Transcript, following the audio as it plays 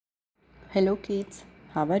Hello kids,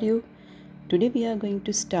 how are you? Today we are going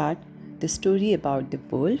to start the story about the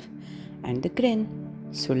wolf and the crane.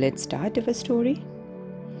 So let's start our story.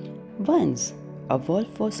 Once, a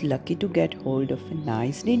wolf was lucky to get hold of a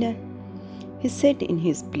nice dinner. He sat in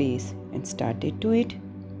his place and started to eat.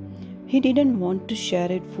 He didn't want to share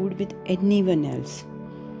his food with anyone else.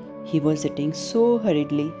 He was eating so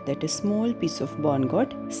hurriedly that a small piece of bone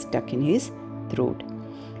got stuck in his throat.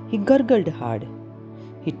 He gurgled hard.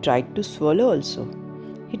 He tried to swallow also.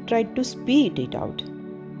 He tried to spit it out,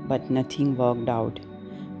 but nothing worked out.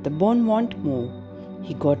 The bone won't move.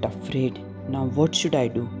 He got afraid. Now what should I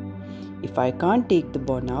do? If I can't take the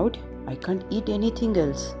bone out, I can't eat anything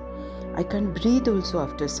else. I can't breathe also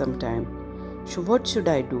after some time. So what should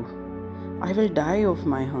I do? I will die of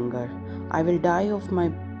my hunger. I will die of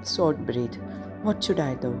my short breath. What should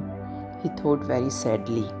I do? He thought very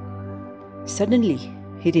sadly. Suddenly,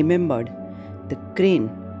 he remembered the crane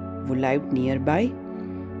who lived nearby.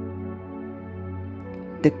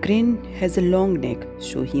 The crane has a long neck,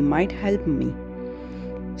 so he might help me.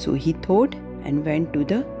 So he thought and went to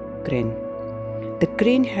the crane. The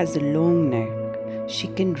crane has a long neck. She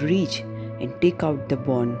can reach and take out the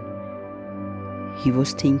bone. He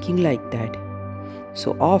was thinking like that.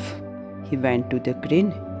 So off he went to the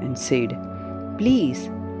crane and said, "Please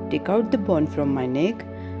take out the bone from my neck.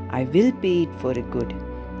 I will pay it for a good."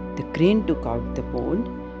 The crane took out the bone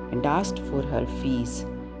and asked for her fees,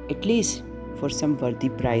 at least for some worthy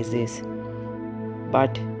prizes.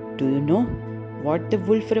 But do you know what the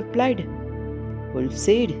wolf replied? Wolf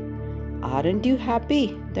said, "Aren't you happy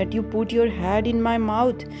that you put your head in my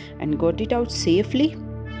mouth and got it out safely?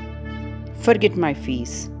 Forget my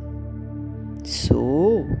fees." So,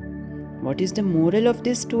 what is the moral of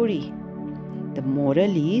this story? The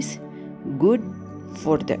moral is good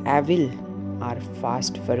for the evil are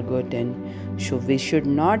fast forgotten, so we should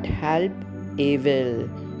not help evil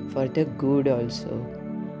for the good also.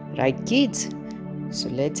 Right, kids?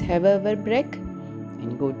 So let's have our break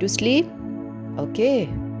and go to sleep. Okay,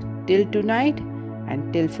 till tonight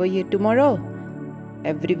and till for you tomorrow.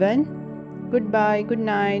 Everyone, goodbye, good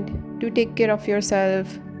night. Do take care of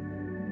yourself.